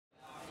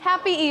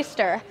Happy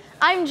Easter.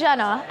 I'm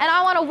Jenna, and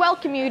I want to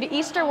welcome you to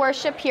Easter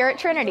worship here at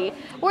Trinity.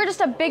 We're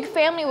just a big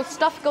family with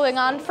stuff going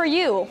on for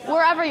you,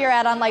 wherever you're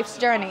at on life's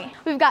journey.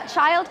 We've got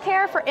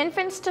childcare for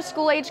infants to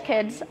school-age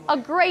kids, a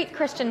great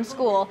Christian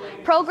school,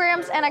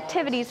 programs and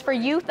activities for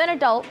youth and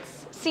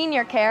adults,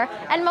 senior care,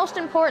 and most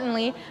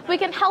importantly, we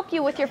can help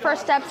you with your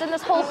first steps in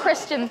this whole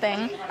Christian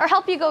thing, or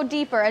help you go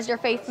deeper as your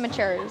faith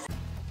matures.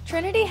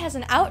 Trinity has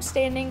an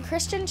outstanding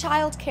Christian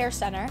child care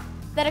center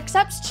that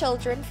accepts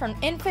children from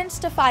infants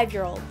to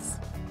 5-year-olds.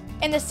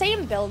 In the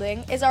same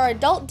building is our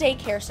adult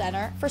daycare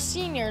center for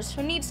seniors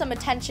who need some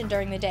attention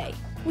during the day.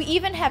 We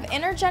even have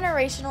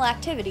intergenerational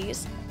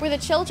activities where the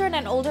children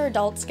and older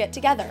adults get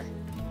together.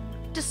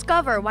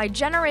 Discover why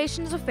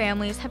generations of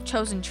families have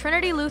chosen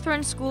Trinity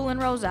Lutheran School in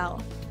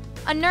Roselle,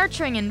 a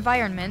nurturing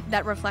environment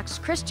that reflects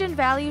Christian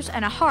values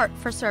and a heart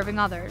for serving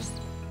others.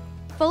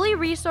 Fully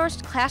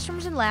resourced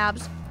classrooms and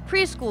labs,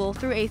 preschool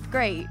through 8th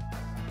grade.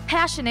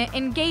 Passionate,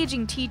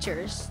 engaging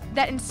teachers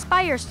that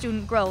inspire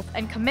student growth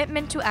and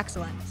commitment to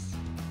excellence.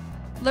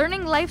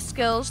 Learning life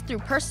skills through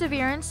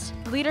perseverance,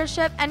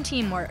 leadership, and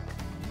teamwork.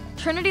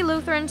 Trinity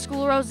Lutheran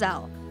School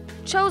Roselle,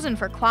 chosen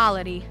for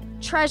quality,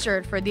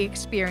 treasured for the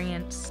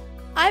experience.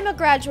 I'm a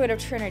graduate of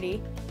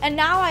Trinity, and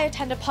now I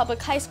attend a public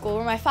high school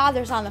where my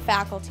father's on the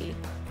faculty.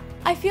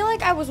 I feel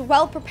like I was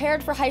well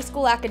prepared for high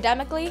school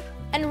academically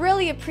and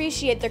really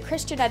appreciate the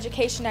Christian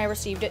education I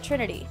received at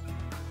Trinity.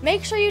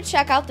 Make sure you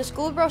check out the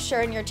school brochure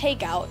in your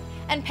takeout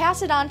and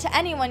pass it on to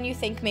anyone you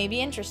think may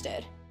be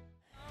interested.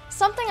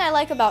 Something I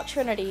like about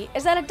Trinity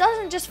is that it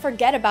doesn't just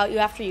forget about you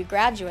after you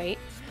graduate.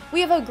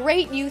 We have a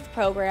great youth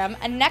program,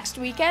 and next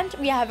weekend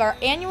we have our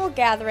annual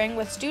gathering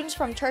with students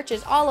from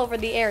churches all over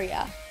the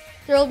area.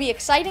 There will be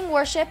exciting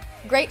worship,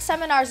 great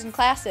seminars and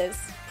classes,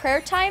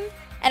 prayer time,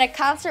 and a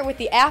concert with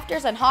the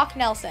Afters and Hawk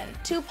Nelson,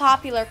 2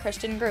 popular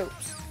Christian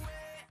groups.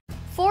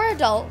 For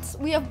adults,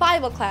 we have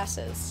Bible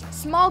classes,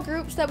 small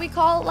groups that we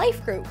call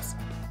life groups,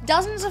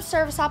 dozens of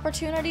service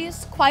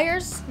opportunities,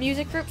 choirs,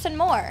 music groups, and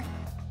more.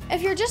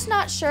 If you're just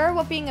not sure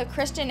what being a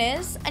Christian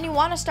is and you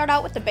want to start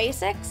out with the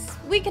basics,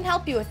 we can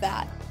help you with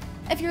that.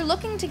 If you're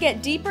looking to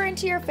get deeper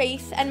into your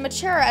faith and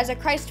mature as a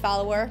Christ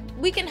follower,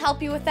 we can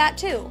help you with that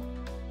too.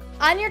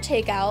 On your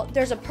takeout,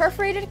 there's a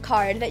perforated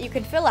card that you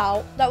can fill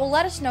out that will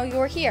let us know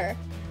you're here.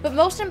 But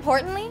most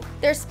importantly,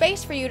 there's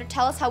space for you to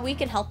tell us how we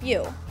can help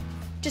you.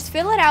 Just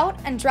fill it out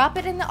and drop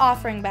it in the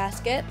offering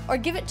basket or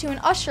give it to an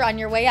usher on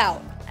your way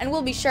out, and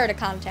we'll be sure to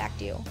contact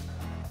you.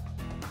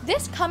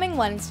 This coming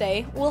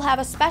Wednesday, we'll have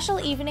a special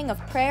evening of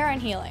prayer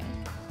and healing.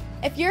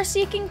 If you're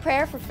seeking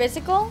prayer for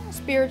physical,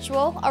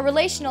 spiritual, or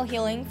relational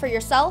healing for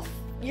yourself,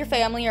 your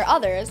family, or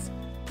others,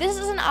 this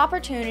is an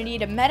opportunity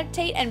to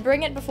meditate and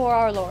bring it before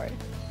our Lord.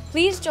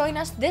 Please join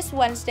us this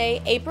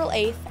Wednesday, April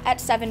 8th at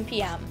 7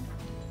 p.m.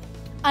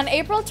 On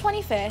April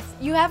 25th,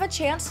 you have a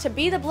chance to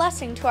be the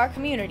blessing to our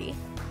community.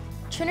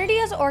 Trinity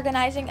is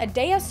organizing a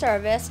day of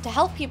service to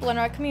help people in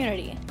our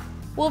community.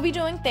 We'll be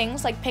doing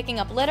things like picking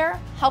up litter,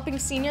 helping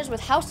seniors with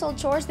household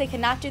chores they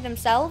cannot do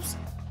themselves,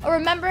 or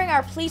remembering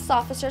our police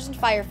officers and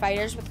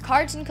firefighters with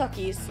cards and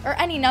cookies, or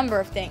any number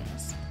of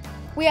things.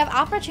 We have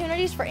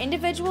opportunities for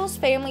individuals,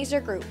 families, or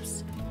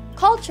groups.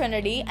 Call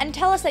Trinity and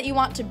tell us that you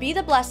want to be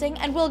the blessing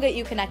and we'll get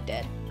you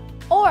connected.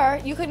 Or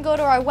you can go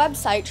to our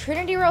website,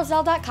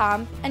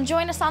 trinityroselle.com, and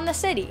join us on The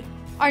City,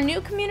 our new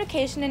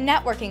communication and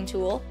networking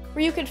tool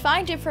where you can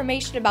find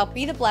information about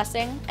Be the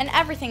Blessing and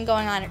everything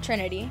going on at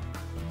Trinity.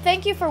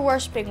 Thank you for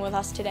worshiping with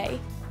us today.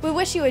 We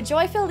wish you a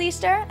joy-filled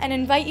Easter and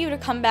invite you to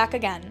come back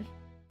again.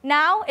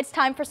 Now it's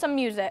time for some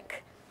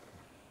music.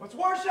 Let's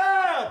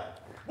worship!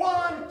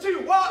 1,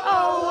 2, 1, oh,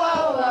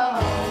 oh,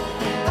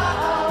 oh.